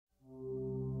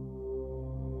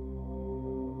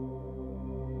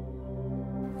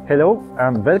Hello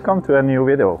and welcome to a new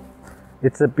video.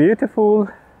 It's a beautiful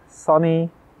sunny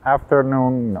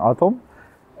afternoon in autumn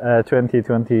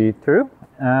 2022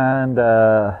 and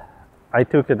I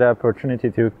took the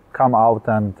opportunity to come out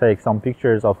and take some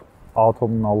pictures of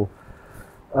autumnal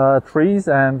trees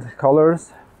and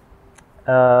colors.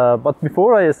 But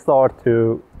before I start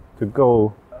to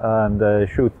go and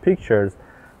shoot pictures,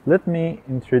 let me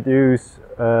introduce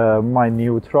my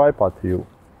new tripod to you.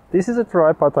 This is a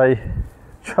tripod I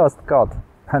just got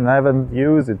and I haven't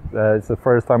used it. It's the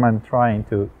first time I'm trying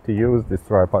to use this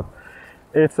tripod.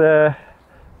 It's a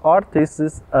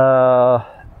Artis's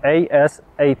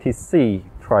AS80C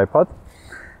tripod.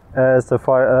 It's a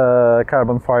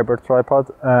carbon fiber tripod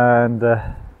and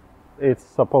it's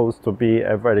supposed to be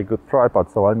a very good tripod,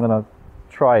 so I'm gonna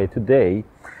try it today.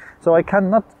 So I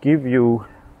cannot give you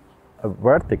a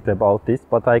verdict about this,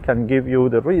 but I can give you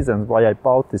the reasons why I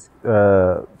bought this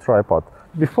tripod.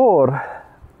 Before,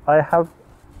 I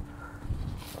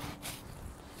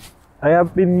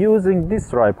have been using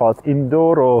this tripod,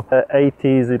 Vero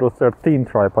 80013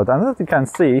 tripod, and as you can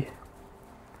see,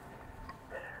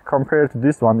 compared to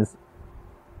this one, is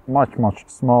much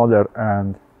smaller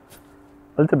and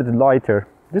a little bit lighter.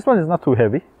 This one is not too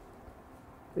heavy.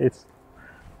 It's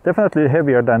definitely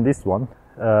heavier than this one,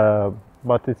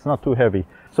 but it's not too heavy.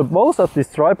 So both of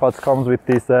these tripods comes with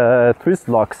this twist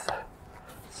locks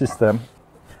system.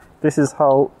 This is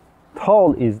how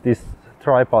tall is this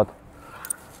tripod.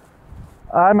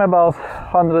 I'm about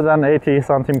 180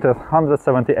 centimeters,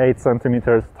 178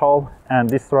 centimeters tall, and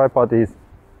this tripod is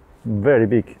very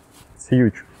big. It's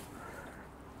huge.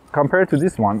 Compared to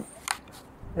this one,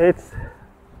 it's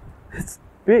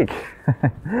big.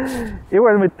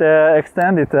 Even with the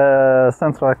extended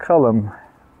central column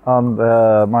on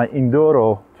my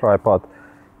Vero tripod,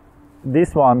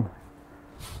 this one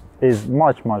is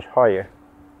much higher.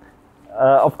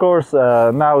 Of course,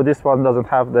 now this one doesn't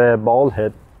have the ball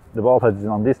head. The ball head is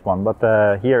on this one, but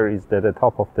here is the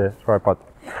top of the tripod.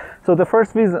 So the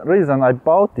first reason I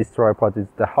bought this tripod is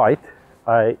the height.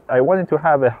 I wanted to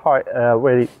have a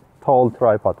very tall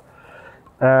tripod,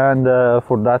 and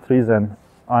for that reason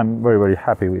I'm very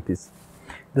happy with this.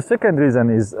 The second reason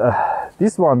is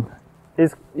this one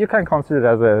is, you can consider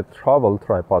it as a travel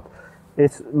tripod.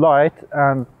 It's light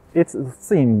and it's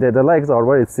thin. The legs are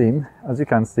very thin, as you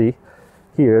can see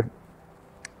here.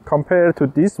 Compared to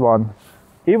this one,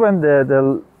 even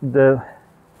the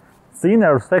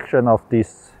thinner section of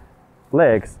these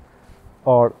legs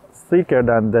are thicker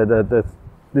than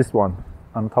this one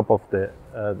on top of the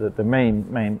main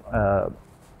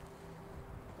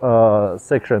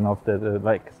section of the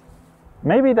legs.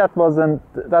 Maybe that was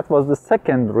the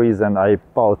second reason I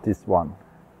bought this one.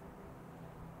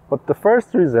 But the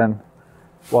first reason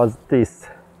was this.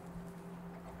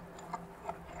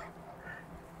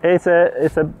 It's a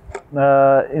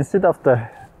instead of the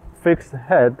fixed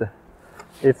head,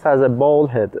 it has a ball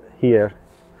head here,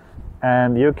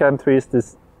 and you can twist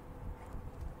this,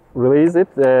 release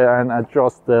it, and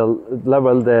adjust the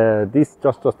level,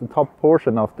 just the top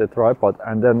portion of the tripod,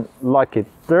 and then lock it.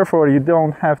 Therefore, you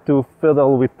don't have to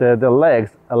fiddle with the legs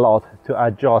a lot to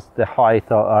adjust the height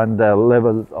and the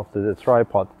level of the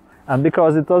tripod. And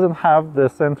because it doesn't have the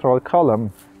central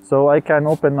column, so I can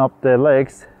open up the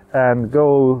legs and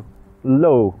go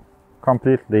low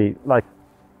completely, like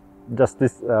just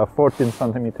this 14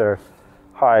 centimeter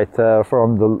height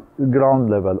from the ground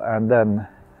level, and then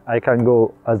I can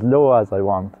go as low as I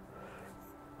want,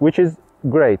 which is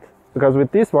great, because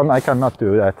with this one I cannot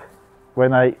do that.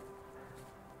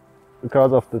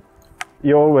 Because of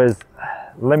you're always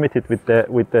limited with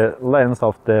the length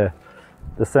of the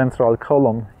central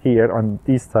column here on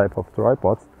this type of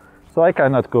tripods, so I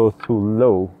cannot go too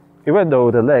low, even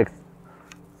though the legs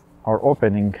are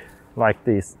opening like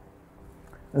this,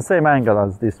 the same angle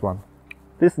as this one.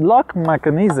 This lock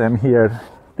mechanism here,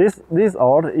 these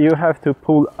are, you have to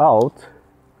pull out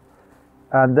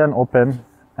and then open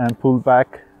and pull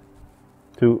back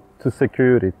to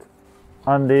secure it.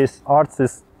 On this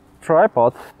Artis's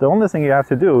tripod, the only thing you have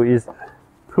to do is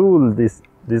pull this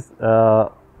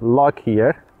lock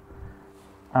here,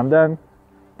 and then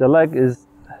the leg is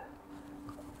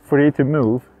free to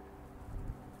move,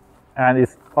 and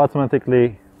it's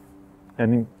automatically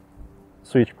and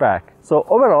switch back. So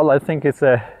overall, I think it's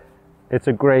a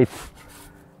great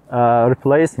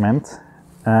replacement.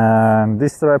 And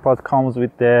this tripod comes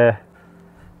with the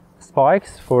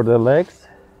spikes for the legs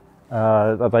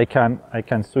that I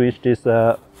can switch this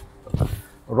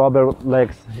rubber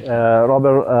legs,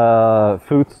 rubber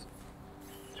foot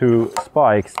to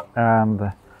spikes,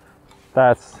 and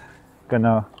that's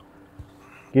gonna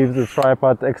give the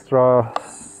tripod extra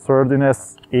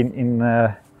sturdiness in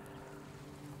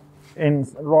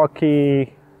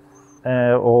rocky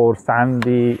or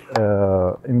sandy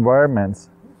environments.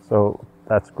 So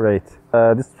that's great.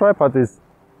 This tripod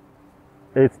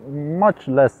it's much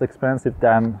less expensive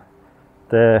than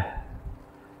the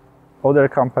other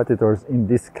competitors in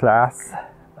this class.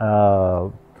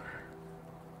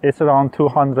 It's around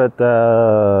 200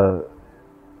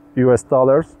 US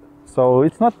dollars. So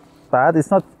it's not bad. It's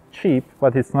not cheap,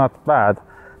 but it's not bad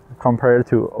compared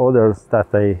to others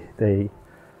that they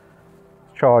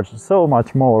charge so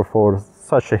much more for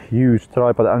such a huge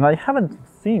tripod. And I haven't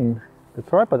seen the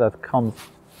tripod that comes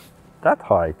that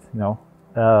height, you know.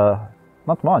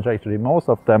 Not much actually. Most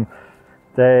of them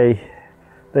they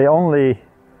only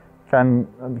can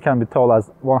be tall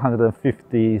as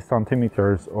 150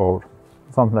 centimeters or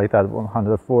something like that,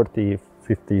 140,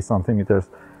 50 centimeters.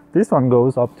 This one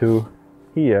goes up to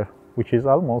here, which is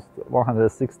almost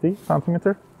 160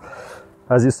 centimeters,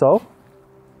 as you saw.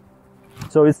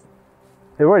 So it's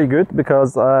very good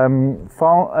because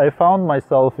I found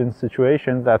myself in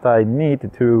situations that I need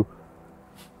to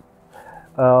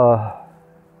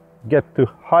get to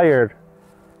higher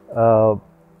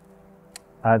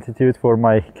altitude for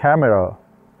my camera,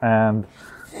 and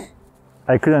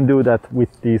I couldn't do that with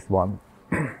this one.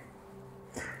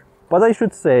 But I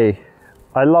should say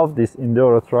I love this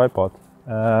Vero tripod.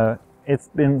 It's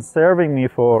been serving me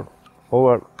for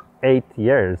over 8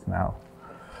 years now,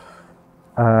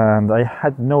 and I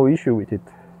had no issue with it,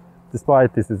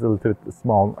 despite this is a little bit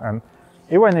small. And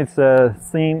even it's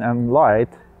thin and light,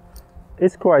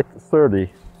 it's quite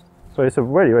sturdy. So it's a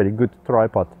very, very good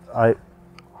tripod. I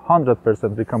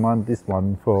 100% recommend this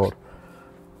one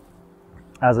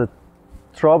as a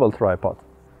travel tripod.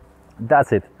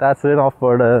 That's it. That's enough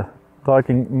for the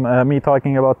me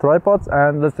talking about tripods,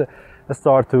 and let's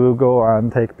start to go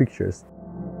and take pictures.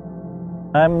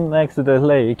 I'm next to the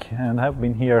lake and I've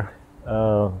been here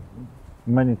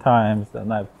many times,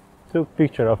 and I've took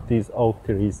picture of these oak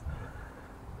trees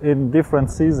in different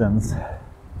seasons,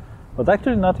 but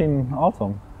actually not in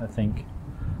autumn. I think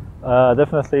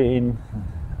definitely in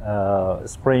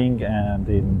spring and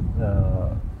in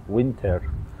winter.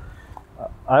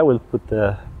 I will put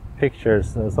the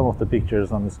pictures, some of the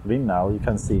pictures on the screen now. You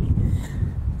can see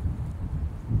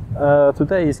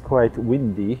today is quite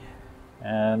windy,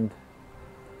 and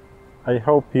I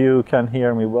hope you can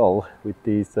hear me well with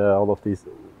these all of this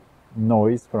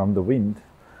noise from the wind.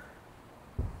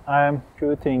 I'm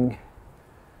shooting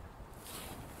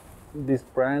this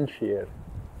branch here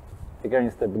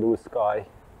against the blue sky.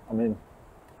 I mean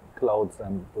clouds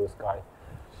and blue sky.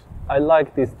 I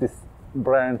like this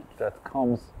branch that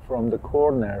comes from the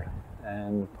corner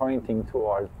and pointing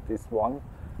towards this one.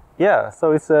 Yeah,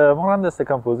 so it's more or less a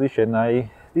composition.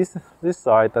 This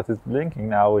side that is blinking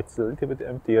now, it's a little bit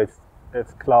empty.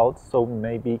 It's clouds, so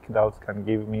maybe clouds can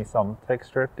give me some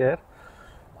texture there.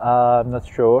 I'm not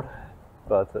sure,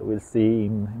 but we'll see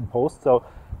in post. So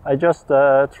I just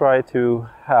try to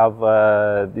have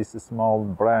this small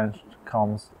branch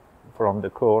comes from the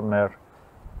corner,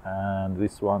 and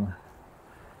this one.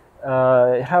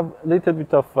 I have a little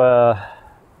bit of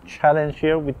challenge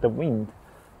here with the wind,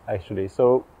 actually.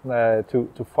 So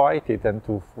to fight it and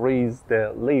to freeze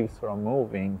the leaves from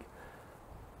moving,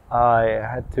 I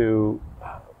had to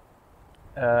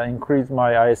increase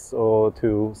my ISO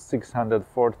to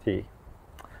 640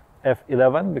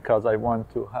 f11 because I want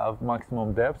to have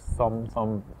maximum depth.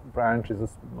 Some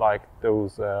branches like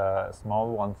those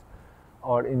small ones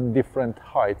are in different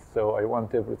heights, so I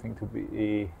want everything to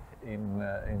be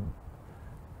in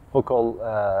focal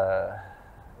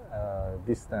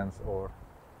distance or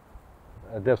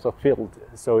depth of field,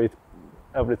 so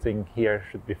everything here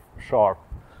should be sharp.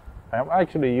 I'm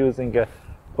actually using a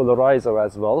polarizer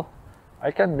as well. I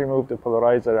can remove the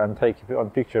polarizer and take one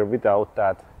picture without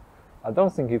that. I don't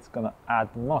think it's gonna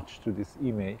add much to this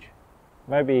image.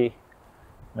 Maybe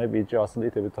just a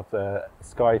little bit of the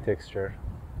sky texture,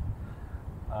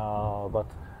 but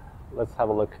let's have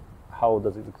a look. How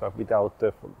does it look like without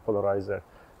the polarizer?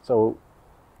 So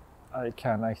I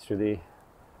can actually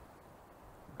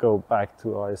go back to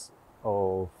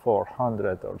ISO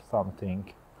 400 or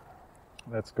something.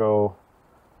 Let's go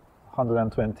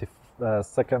 120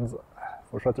 seconds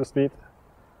for shutter speed,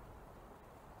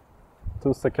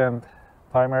 2-second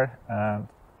timer, and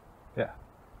yeah,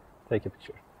 take a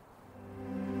picture.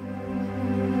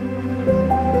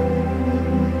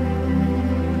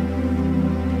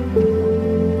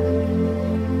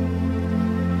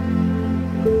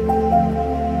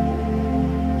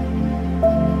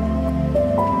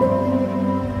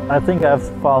 I think I've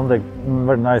found a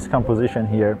very nice composition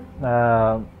here.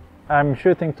 I'm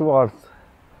shooting towards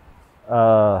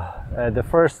the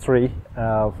first tree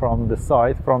from the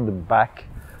side, from the back,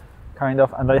 kind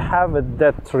of, and I have a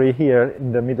dead tree here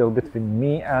in the middle between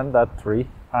me and that tree,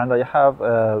 and I have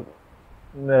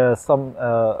some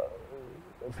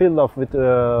filled up with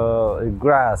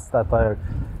grass that are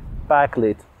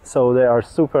backlit, so they are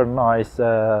super nice,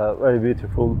 very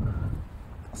beautiful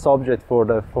subject for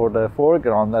the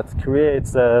foreground that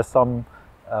creates some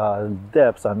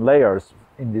depths and layers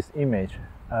in this image.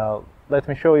 Let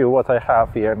me show you what I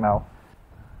have here now.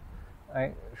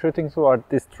 I'm shooting toward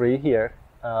this tree here,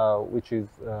 which is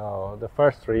the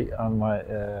first tree on my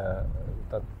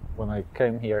that when I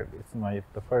came here, it's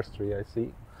the first tree I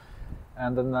see,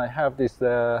 and then I have this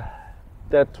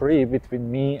dead tree between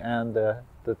me and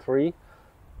the tree,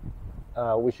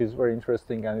 which is very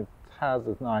interesting, and it has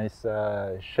a nice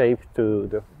shape to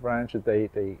the branches.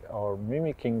 They are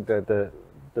mimicking the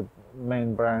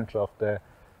main branch of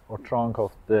or trunk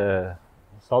of the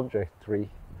subject tree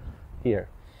here.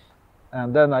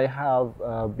 And then I have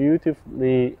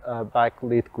beautifully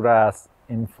backlit grass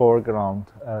in foreground,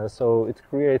 so it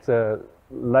creates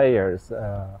layers.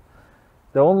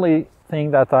 The only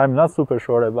thing that I'm not super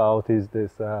sure about is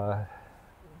this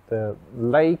the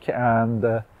lake and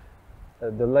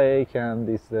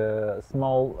this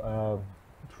small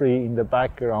tree in the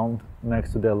background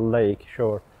next to the lake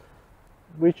shore,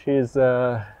 which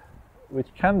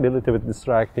can be a little bit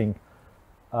distracting.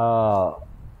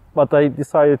 But I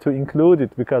decided to include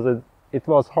it because it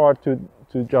was hard to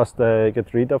just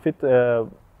get rid of it.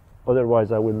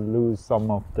 Otherwise, I will lose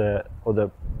some of the other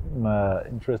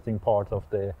interesting parts of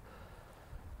the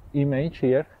image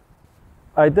here.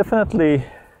 I definitely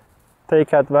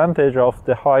take advantage of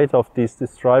the height of this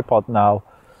tripod now.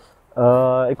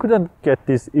 I couldn't get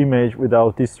this image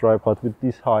without this tripod with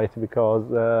this height, because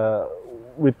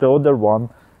with the other one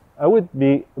I would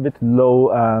be a bit low,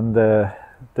 and the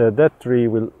dead tree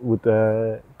would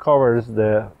covers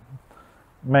the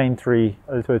main tree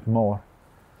a little bit more.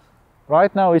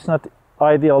 Right now it's not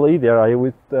ideal either. I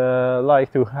would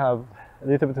like to have a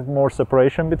little bit more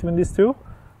separation between these two,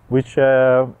 which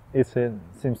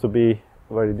seems to be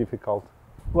very difficult.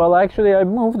 Well, actually I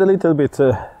moved a little bit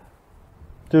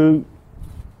to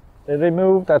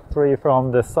remove that tree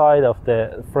from the side of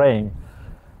the frame.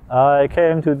 I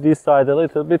came to this side a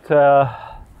little bit.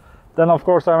 Then of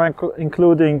course I'm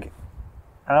including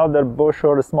another bush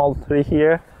or a small tree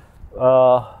here,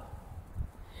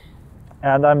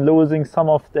 and I'm losing some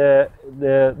of the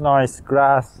nice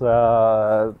grass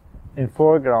in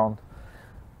foreground.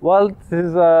 Well, this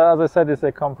is, as I said, it's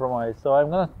a compromise, so I'm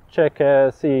gonna check,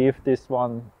 see if this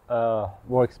one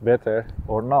works better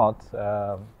or not.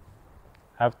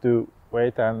 Have to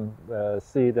wait and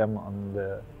see them on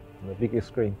the bigger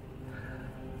screen.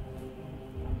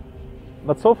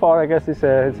 But so far, I guess it's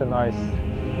a nice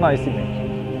image.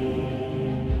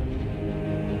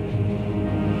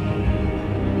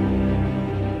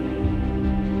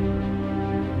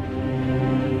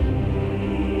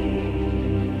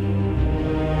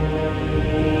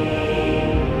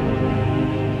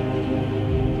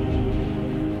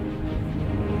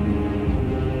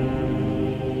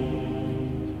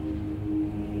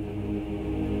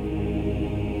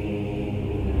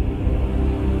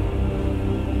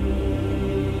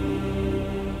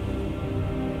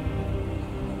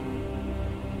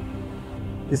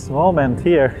 This moment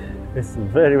here is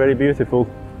very, very beautiful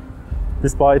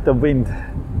despite the wind,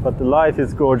 but the light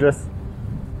is gorgeous,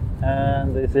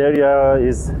 and this area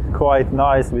is quite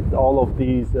nice with all of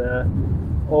these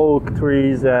oak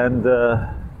trees and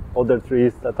other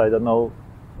trees that I don't know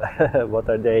what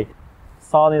are they.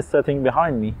 Sun is setting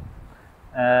behind me,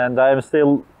 and I'm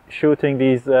still shooting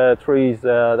these trees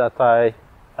that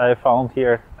I found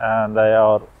here, and they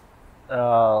are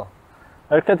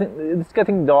it's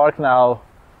getting dark now,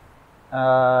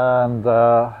 and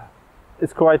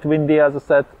it's quite windy, as I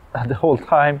said, the whole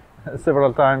time,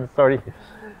 several times, sorry,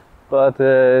 but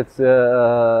it's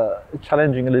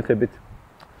challenging a little bit.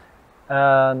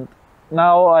 And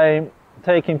now I'm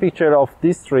taking picture of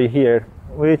this tree here,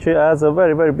 which has a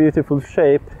very, very beautiful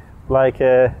shape, like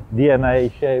a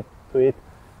DNA shape to it.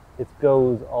 It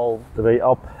goes all the way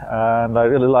up, and I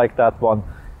really like that one.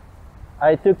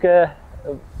 I took a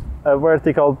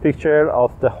vertical picture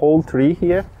of the whole tree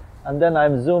here, and then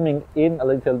I'm zooming in a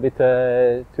little bit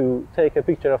to take a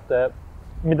picture of the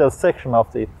middle section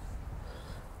of it.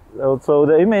 So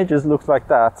the images looks like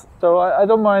that. So I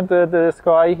don't mind the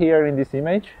sky here in this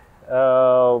image.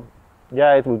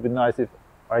 Yeah, it would be nice if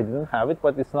I didn't have it,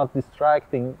 but it's not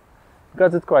distracting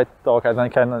because it's quite dark,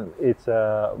 and it's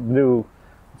blue.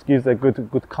 It gives a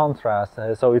good contrast.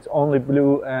 So it's only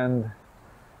blue and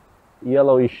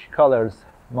yellowish colors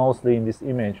mostly in this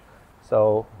image,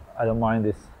 so I don't mind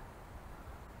this.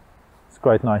 It's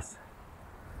quite nice.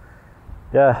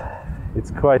 Yeah,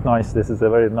 it's quite nice. This is a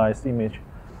very nice image,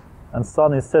 and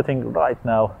sun is setting right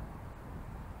now.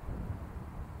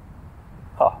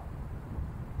 Huh.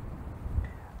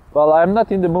 Well, I'm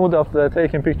not in the mood of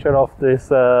taking picture of this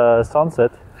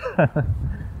sunset,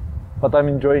 but I'm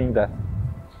enjoying that.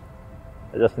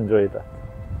 I just enjoy that.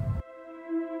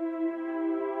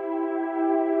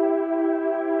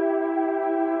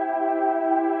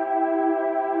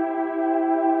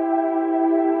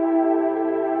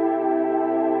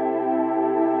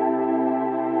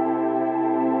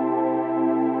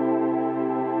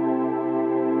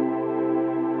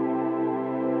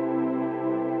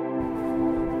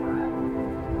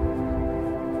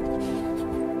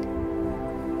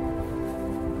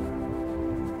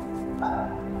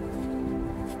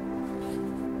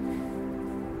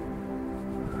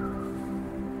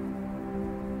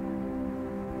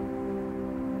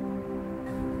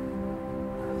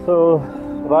 So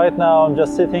right now I'm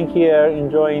just sitting here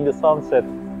enjoying the sunset,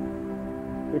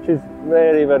 which is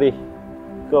very, very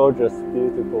gorgeous,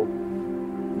 beautiful,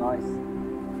 nice.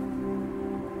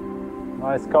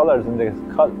 Nice colors in the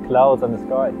clouds and the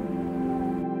sky.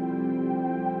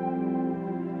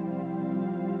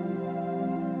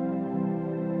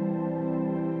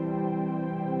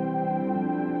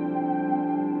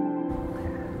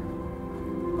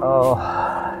 Oh,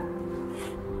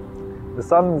 the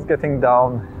sun is getting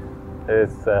down.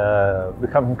 It's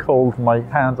becoming cold. My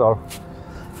hands are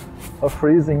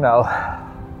freezing now.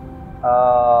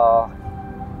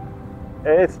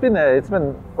 It's been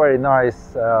very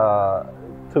nice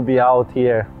to be out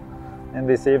here in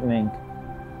this evening.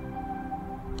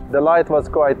 The light was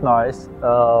quite nice.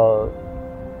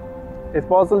 It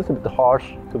was a little bit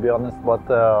harsh, to be honest, but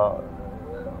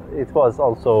it was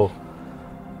also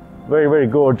very, very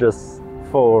gorgeous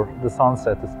for the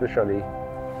sunset, especially.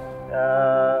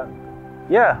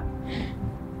 Yeah.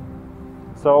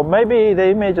 So maybe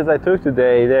the images I took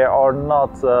today, they are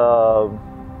not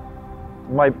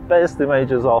my best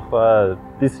images of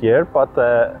this year, but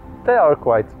they are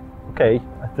quite okay,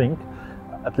 I think.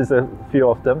 At least a few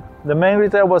of them. The main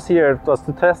reason I was here was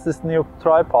to test this new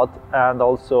tripod and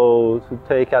also to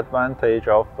take advantage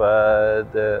of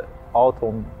the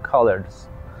autumn colors.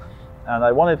 And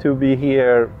I wanted to be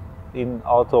here in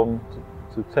autumn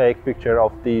to take picture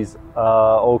of these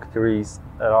oak trees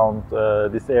around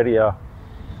this area.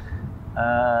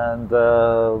 And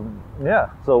yeah,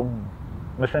 so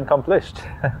mission accomplished.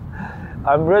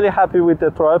 I'm really happy with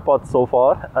the tripod so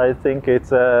far. I think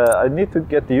it's I need to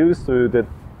get used to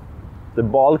the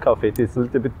bulk of it. It's a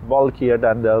little bit bulkier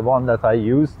than the one that I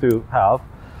used to have,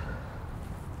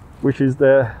 which is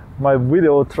my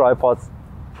video tripod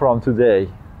from today.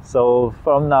 So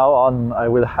from now on I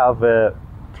will have a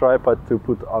tripod to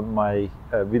put on my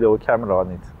video camera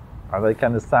on it, and I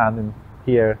can stand in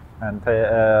here and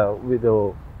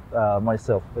video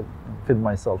myself, film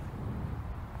myself,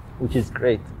 which is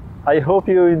great. I hope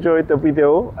you enjoyed the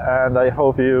video, and I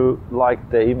hope you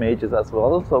liked the images as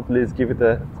well. So please give it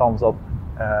a thumbs up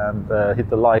and hit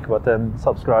the like button,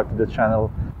 subscribe to the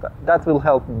channel. That will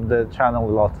help the channel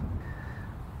a lot.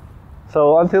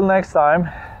 So until next time,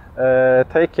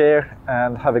 take care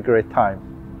and have a great time.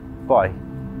 Bye.